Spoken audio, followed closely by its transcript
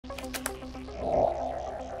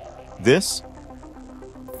This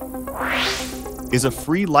is a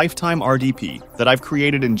free lifetime RDP that I've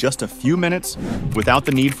created in just a few minutes without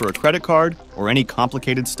the need for a credit card or any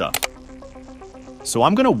complicated stuff. So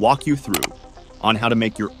I'm going to walk you through on how to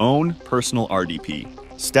make your own personal RDP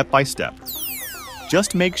step by step.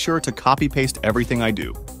 Just make sure to copy-paste everything I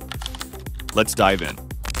do. Let's dive in.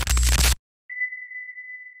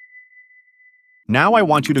 Now I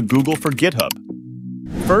want you to Google for GitHub.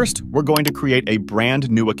 First, we're going to create a brand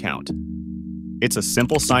new account. It's a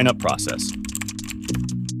simple sign-up process.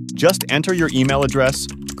 Just enter your email address,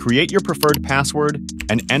 create your preferred password,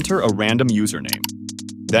 and enter a random username.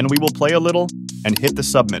 Then we will play a little and hit the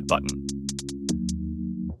submit button.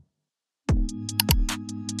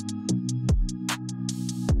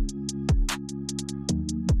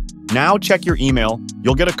 Now check your email.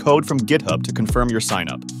 You'll get a code from GitHub to confirm your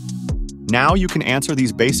sign-up. Now you can answer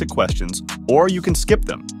these basic questions, or you can skip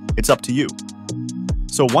them. It's up to you.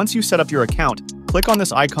 So once you set up your account, click on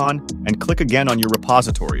this icon and click again on your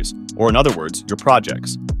repositories, or in other words, your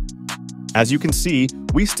projects. As you can see,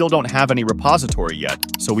 we still don't have any repository yet,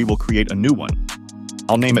 so we will create a new one.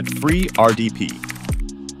 I'll name it Free RDP.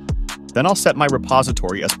 Then I'll set my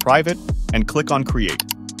repository as private and click on Create.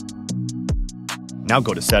 Now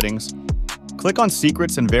go to Settings, click on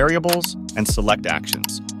Secrets and Variables, and select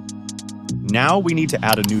Actions. Now we need to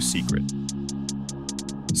add a new secret.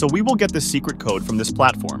 So we will get this secret code from this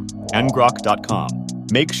platform, ngrok.com.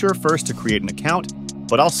 Make sure first to create an account,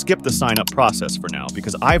 but I'll skip the sign-up process for now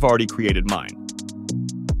because I've already created mine.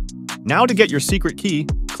 Now to get your secret key,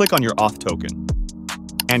 click on your auth token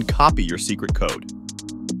and copy your secret code.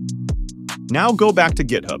 Now go back to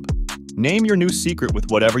GitHub. Name your new secret with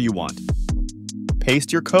whatever you want.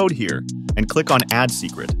 Paste your code here and click on Add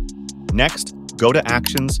Secret. Next, go to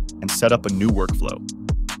Actions and set up a new workflow.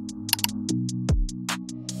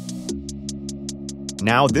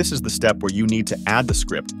 Now this is the step where you need to add the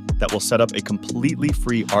script that will set up a completely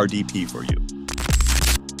free RDP for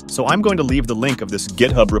you. So I'm going to leave the link of this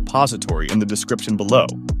GitHub repository in the description below,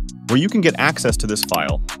 where you can get access to this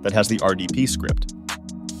file that has the RDP script.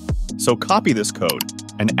 So copy this code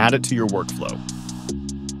and add it to your workflow.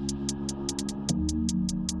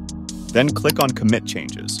 Then click on Commit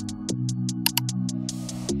Changes.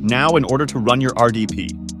 Now, in order to run your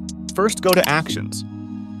RDP, first go to Actions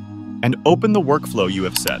and open the workflow you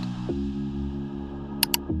have set.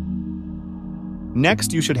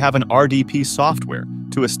 Next, you should have an RDP software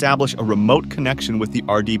to establish a remote connection with the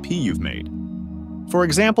RDP you've made. For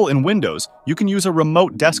example, in Windows, you can use a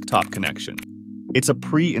remote desktop connection. It's a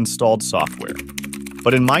pre-installed software.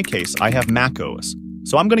 But in my case, I have macOS,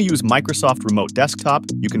 so I'm going to use Microsoft Remote Desktop.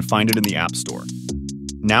 You can find it in the App Store.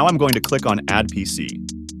 Now I'm going to click on Add PC.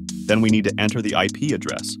 Then we need to enter the IP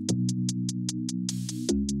address.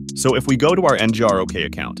 So if we go to our ngrok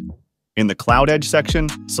account, in the Cloud Edge section,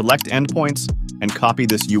 select Endpoints and copy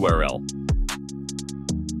this URL.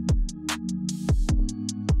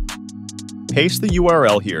 Paste the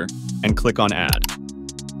URL here and click on Add.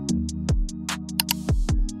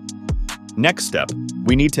 Next step,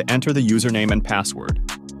 we need to enter the username and password.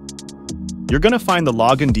 You're going to find the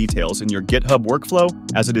login details in your GitHub workflow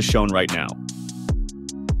as it is shown right now.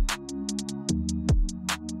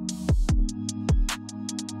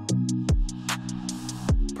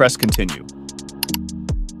 Press Continue.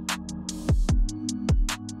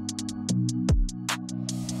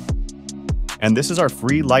 And this is our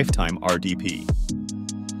free lifetime RDP.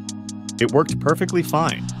 It worked perfectly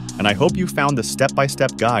fine, and I hope you found the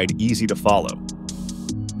step-by-step guide easy to follow.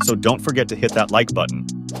 So don't forget to hit that like button,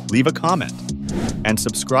 leave a comment, and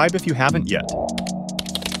subscribe if you haven't yet.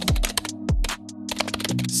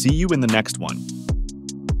 See you in the next one.